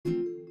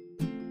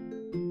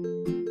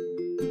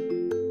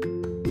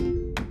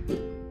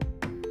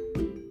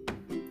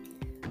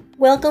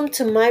Welcome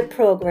to my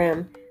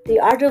program, The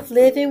Art of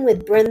Living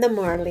with Brenda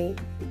Marley.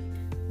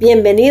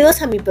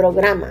 Bienvenidos a mi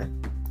programa,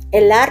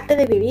 El Arte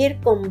de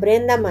Vivir con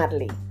Brenda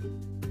Marley.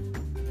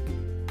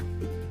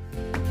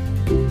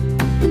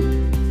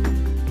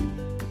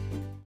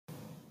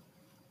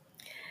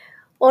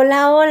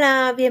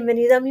 Hola,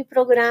 bienvenido a mi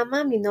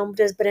programa. Mi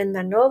nombre es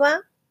Brenda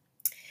Nova.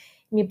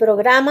 Mi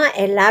programa,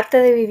 El Arte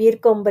de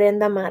Vivir con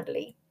Brenda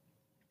Marley.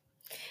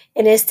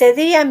 En este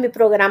día, mi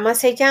programa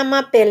se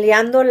llama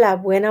Peleando la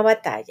buena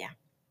batalla.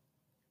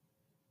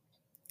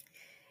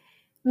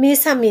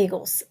 Mis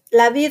amigos,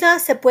 la vida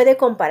se puede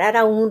comparar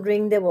a un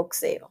ring de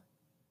boxeo.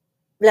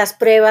 Las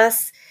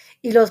pruebas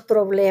y los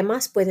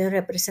problemas pueden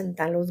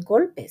representar los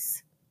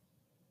golpes.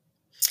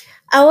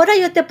 Ahora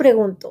yo te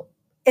pregunto,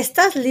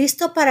 ¿estás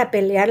listo para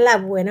pelear la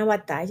buena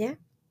batalla?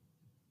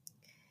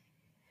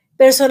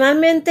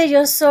 Personalmente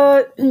yo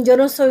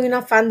no soy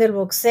una fan del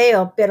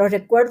boxeo, pero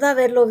recuerdo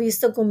haberlo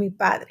visto con mi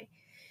padre.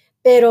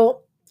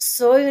 Pero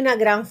soy una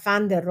gran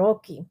fan de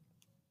Rocky.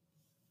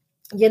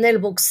 Y en el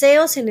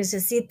boxeo se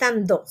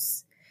necesitan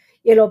dos.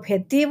 Y el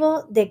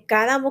objetivo de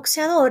cada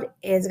boxeador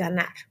es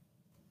ganar.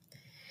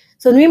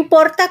 No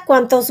importa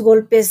cuántos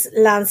golpes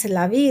lance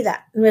la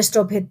vida,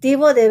 nuestro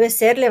objetivo debe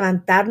ser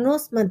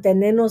levantarnos,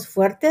 mantenernos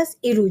fuertes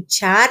y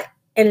luchar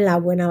en la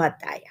buena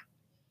batalla.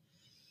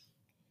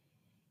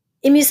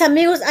 Y mis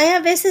amigos, hay a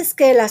veces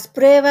que las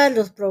pruebas,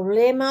 los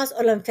problemas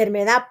o la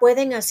enfermedad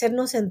pueden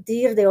hacernos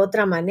sentir de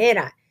otra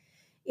manera.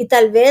 Y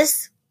tal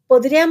vez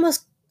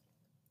podríamos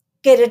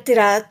querer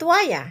tirar la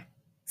toalla.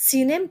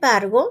 Sin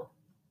embargo,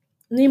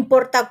 no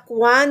importa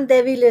cuán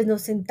débiles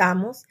nos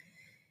sintamos,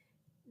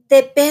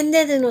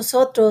 depende de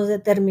nosotros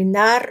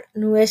determinar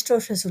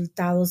nuestros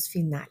resultados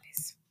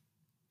finales.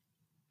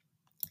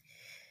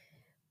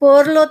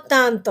 Por lo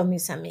tanto,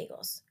 mis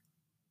amigos,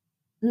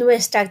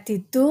 nuestra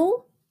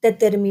actitud,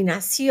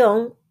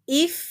 determinación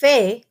y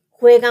fe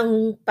juegan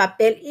un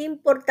papel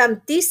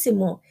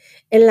importantísimo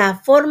en la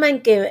forma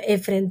en que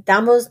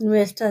enfrentamos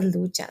nuestras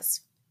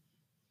luchas.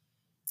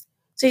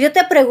 Si yo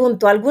te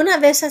pregunto, ¿alguna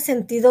vez has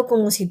sentido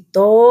como si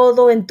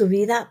todo en tu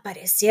vida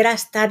pareciera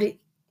estar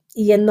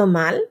yendo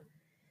mal?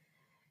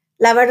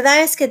 La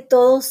verdad es que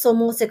todos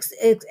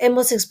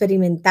hemos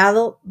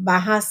experimentado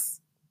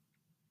bajas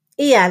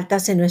y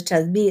altas en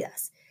nuestras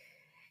vidas,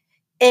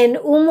 en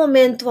un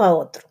momento a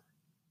otro.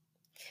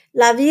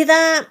 La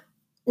vida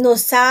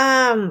nos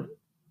da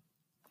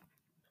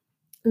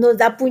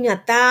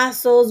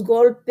puñetazos,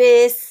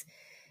 golpes,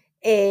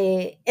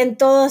 en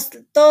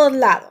todos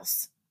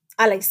lados,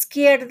 a la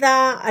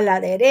izquierda, a la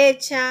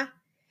derecha,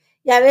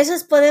 y a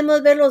veces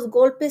podemos ver los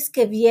golpes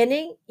que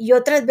vienen y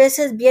otras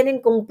veces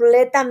vienen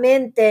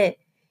completamente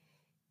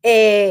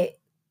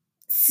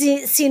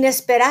sin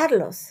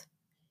esperarlos.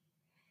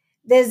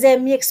 Desde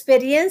mi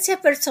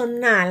experiencia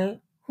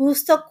personal,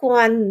 justo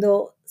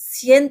cuando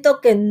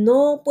siento que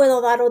no puedo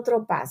dar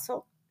otro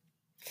paso,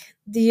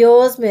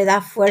 Dios me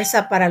da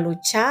fuerza para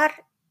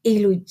luchar y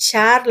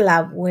luchar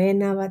la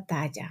buena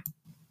batalla.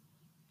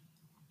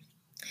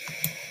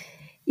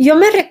 Yo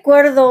me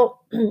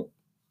recuerdo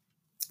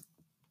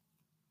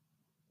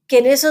que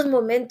en esos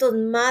momentos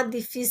más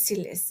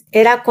difíciles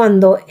era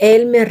cuando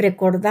Él me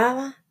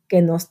recordaba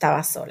que no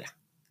estaba sola.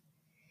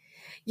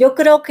 Yo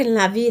creo que en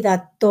la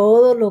vida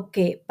todo lo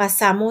que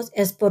pasamos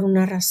es por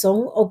una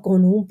razón o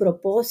con un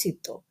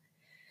propósito.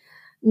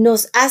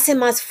 Nos hace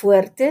más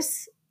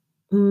fuertes,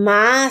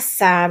 más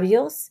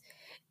sabios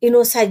y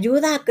nos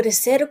ayuda a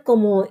crecer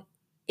como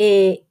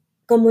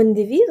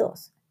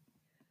individuos.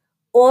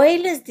 Hoy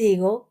les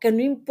digo que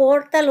no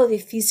importa lo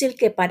difícil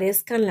que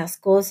parezcan las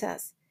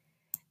cosas,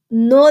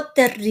 no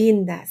te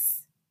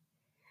rindas,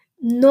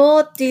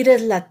 no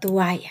tires la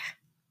toalla.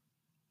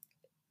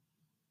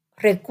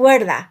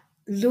 Recuerda,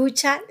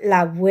 lucha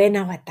la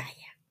buena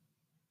batalla.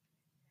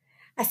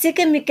 Así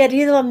que mi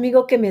querido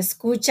amigo que me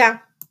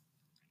escucha,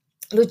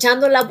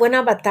 luchando la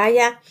buena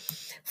batalla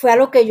fue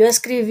algo que yo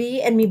escribí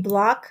en mi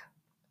blog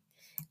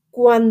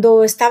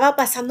cuando estaba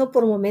pasando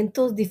por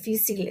momentos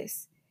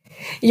difíciles.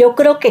 Yo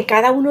creo que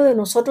cada uno de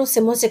nosotros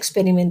hemos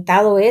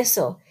experimentado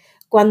eso,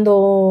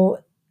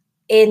 cuando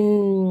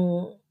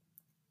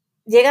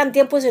llegan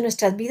tiempos de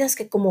nuestras vidas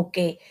que como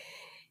que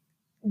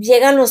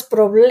llegan los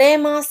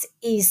problemas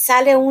y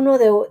sale uno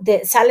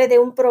sale de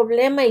un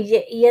problema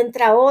y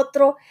entra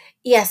otro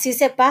y así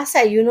se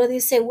pasa y uno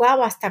dice,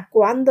 wow, ¿hasta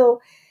cuándo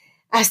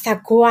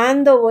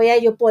voy a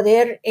yo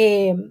poder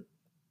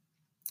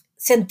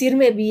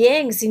sentirme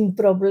bien, sin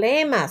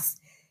problemas?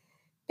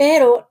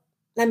 Pero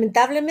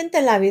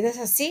lamentablemente la vida es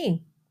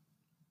así.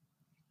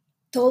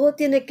 Todo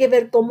tiene que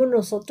ver cómo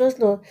nosotros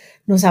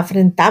nos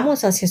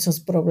afrontamos hacia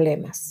esos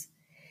problemas.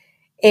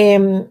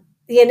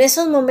 Y en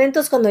esos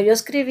momentos cuando yo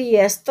escribí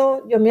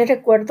esto, yo me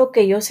recuerdo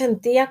que yo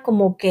sentía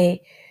como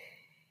que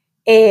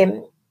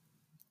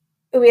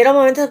hubieron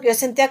momentos que yo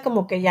sentía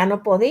como que ya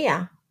no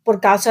podía por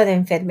causa de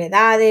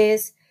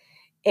enfermedades.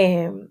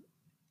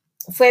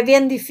 Fue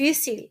bien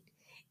difícil.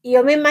 Y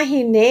yo me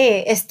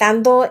imaginé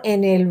estando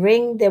en el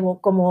ring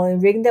como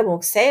el ring de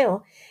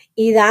boxeo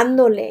y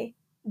dándole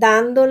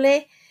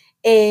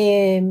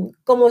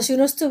como si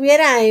uno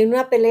estuviera en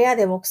una pelea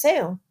de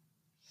boxeo.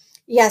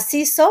 Y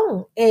así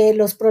son,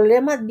 los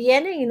problemas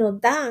vienen y nos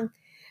dan,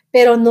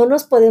 pero no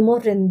nos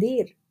podemos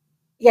rendir.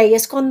 Y ahí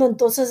es cuando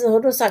entonces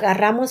nosotros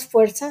agarramos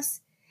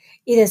fuerzas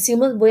y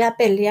decimos, voy a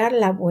pelear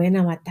la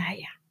buena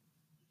batalla.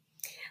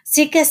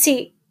 Sí que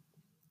sí,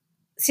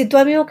 si tú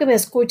amigo que me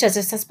escuchas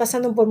estás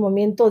pasando por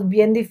momentos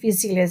bien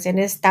difíciles en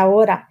esta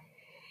hora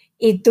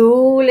y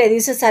tú le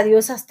dices a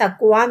Dios hasta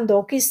cuándo,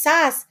 o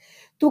quizás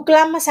tú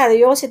clamas a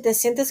Dios y te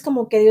sientes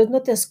como que Dios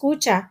no te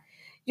escucha.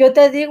 Yo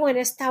te digo en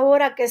esta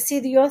hora que sí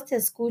Dios te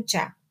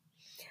escucha.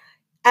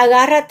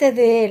 Agárrate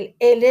de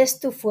Él es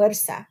tu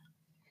fuerza,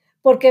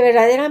 porque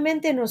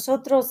verdaderamente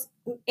nosotros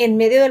en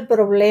medio del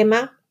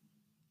problema,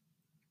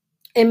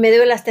 en medio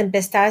de las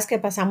tempestades que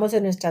pasamos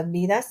en nuestras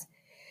vidas,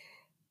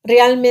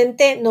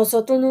 realmente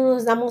nosotros no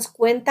nos damos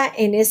cuenta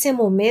en ese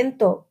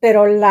momento,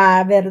 pero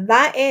la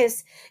verdad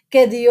es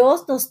que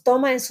Dios nos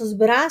toma en sus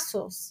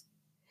brazos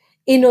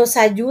y nos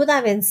ayuda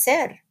a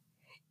vencer.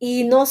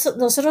 Y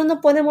nosotros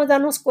no podemos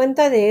darnos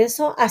cuenta de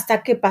eso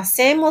hasta que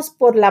pasemos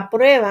por la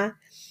prueba.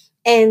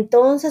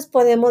 Entonces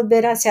podemos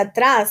ver hacia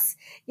atrás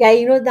y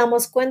ahí nos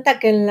damos cuenta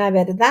que en la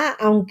verdad,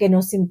 aunque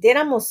nos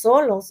sintiéramos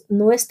solos,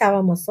 no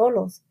estábamos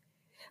solos,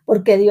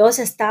 porque Dios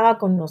estaba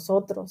con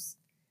nosotros.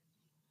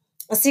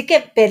 Así que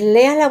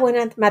pelea la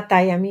buena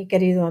batalla, mi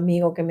querido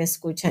amigo que me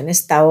escucha en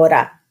esta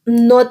hora.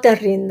 No te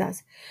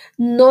rindas,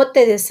 no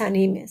te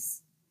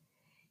desanimes.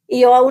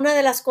 Y yo, una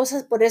de las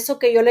cosas, por eso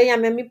que yo le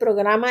llamé a mi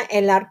programa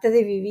El arte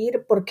de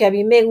vivir, porque a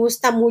mí me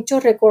gusta mucho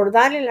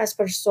recordarle a las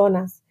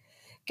personas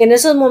que en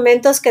esos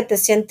momentos que te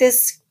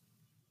sientes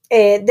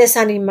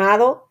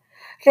desanimado,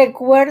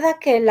 recuerda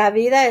que la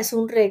vida es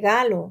un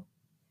regalo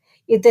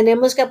y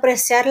tenemos que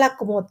apreciarla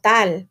como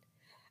tal,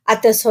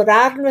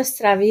 atesorar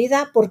nuestra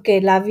vida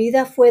porque la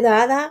vida fue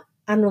dada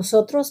a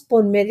nosotros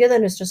por medio de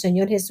nuestro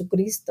Señor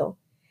Jesucristo.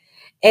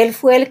 Él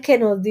fue el que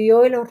nos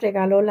dio y nos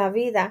regaló la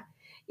vida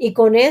y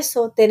con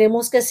eso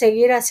tenemos que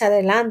seguir hacia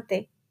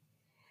adelante,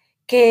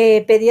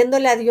 que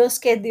pidiéndole a Dios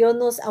que Dios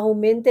nos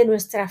aumente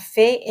nuestra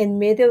fe en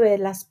medio de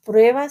las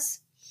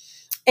pruebas,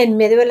 en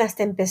medio de las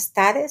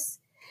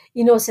tempestades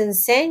y nos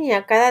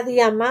enseña cada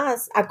día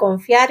más a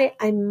confiar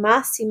en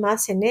más y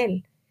más en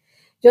Él.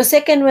 Yo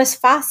sé que no es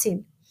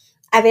fácil.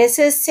 A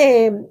veces,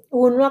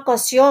 una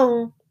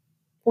ocasión,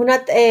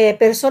 una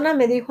persona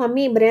me dijo a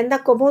mí,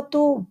 Brenda, ¿cómo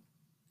tú?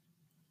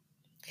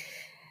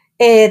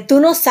 Tú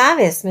no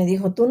sabes, me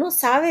dijo, tú no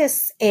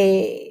sabes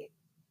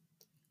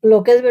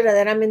lo que es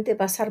verdaderamente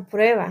pasar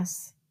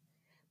pruebas.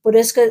 Por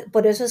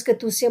eso es que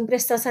tú siempre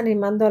estás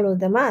animando a los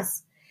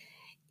demás.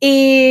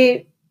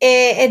 Y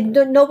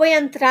no voy a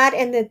entrar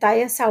en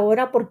detalles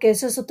ahora porque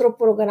eso es otro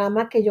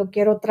programa que yo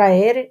quiero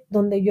traer,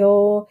 donde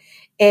yo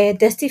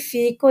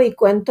testifico y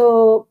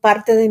cuento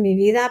parte de mi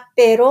vida,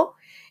 pero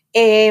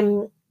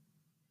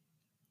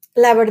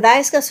la verdad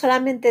es que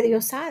solamente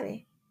Dios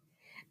sabe.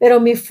 Pero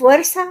mi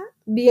fuerza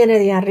viene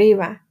de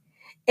arriba.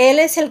 Él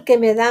es el que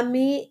me da a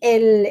mí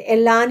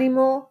el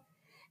ánimo,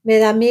 me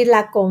da a mí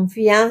la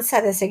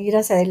confianza de seguir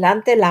hacia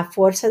adelante, la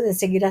fuerza de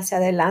seguir hacia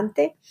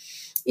adelante.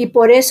 Y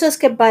por eso es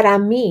que para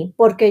mí,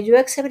 porque yo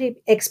he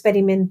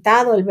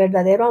experimentado el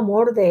verdadero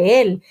amor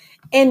de Él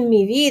en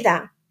mi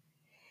vida,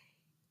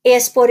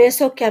 es por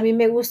eso que a mí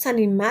me gusta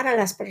animar a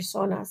las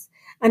personas,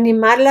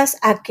 animarlas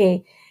a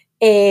que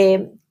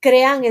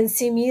crean en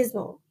sí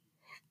mismos,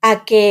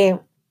 a que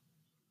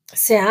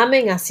se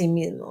amen a sí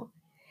mismos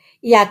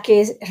y a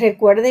que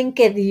recuerden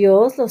que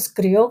Dios los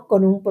crió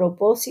con un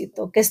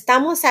propósito, que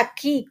estamos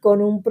aquí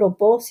con un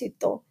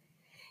propósito.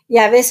 Y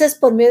a veces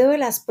por medio de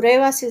las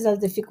pruebas y las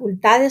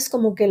dificultades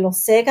como que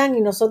los cegan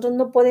y nosotros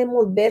no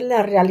podemos ver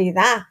la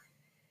realidad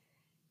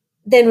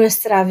de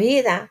nuestra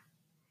vida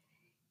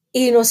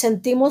y nos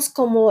sentimos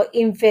como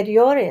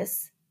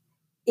inferiores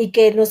y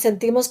que nos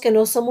sentimos que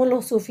no somos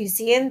lo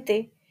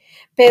suficiente,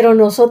 pero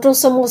nosotros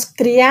somos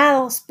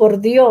criados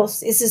por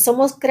Dios y si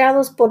somos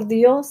criados por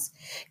Dios,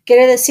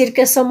 quiere decir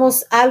que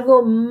somos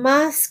algo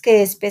más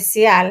que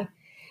especial,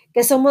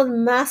 que somos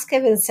más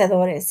que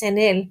vencedores en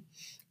Él.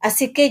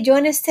 Así que yo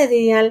en este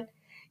día,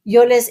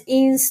 yo les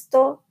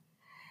insto,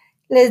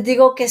 les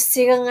digo que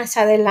sigan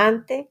hacia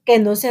adelante, que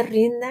no se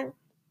rindan,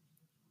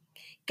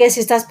 que si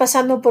estás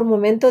pasando por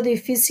momentos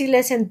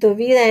difíciles en tu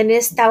vida en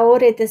esta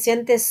hora y te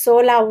sientes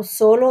sola o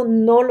solo,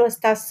 no lo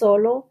estás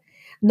solo,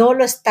 no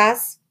lo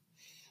estás.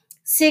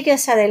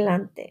 Sigues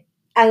adelante.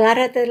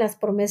 Agárrate de las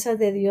promesas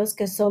de Dios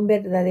que son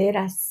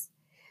verdaderas,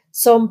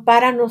 son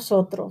para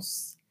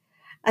nosotros.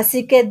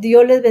 Así que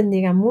Dios les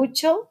bendiga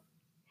mucho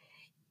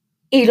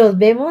y los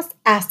vemos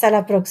hasta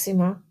la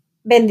próxima.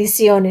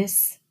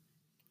 Bendiciones.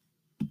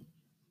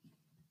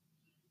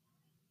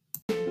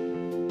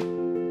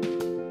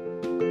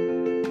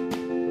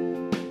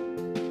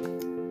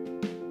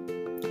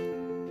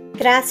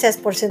 Gracias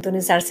por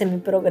sintonizarse en mi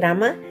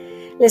programa.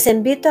 Les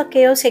invito a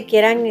aquellos que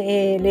quieran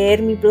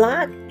leer mi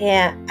blog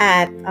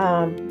at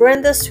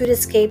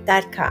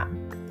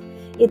brendasweetescape.com.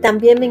 Y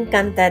también me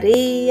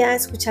encantaría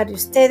escuchar de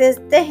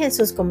ustedes. Dejen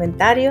sus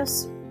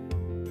comentarios.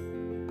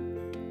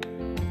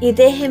 y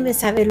déjenme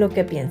saber lo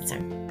que piensan.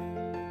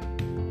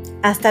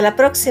 Hasta la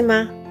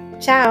próxima.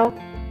 Chao.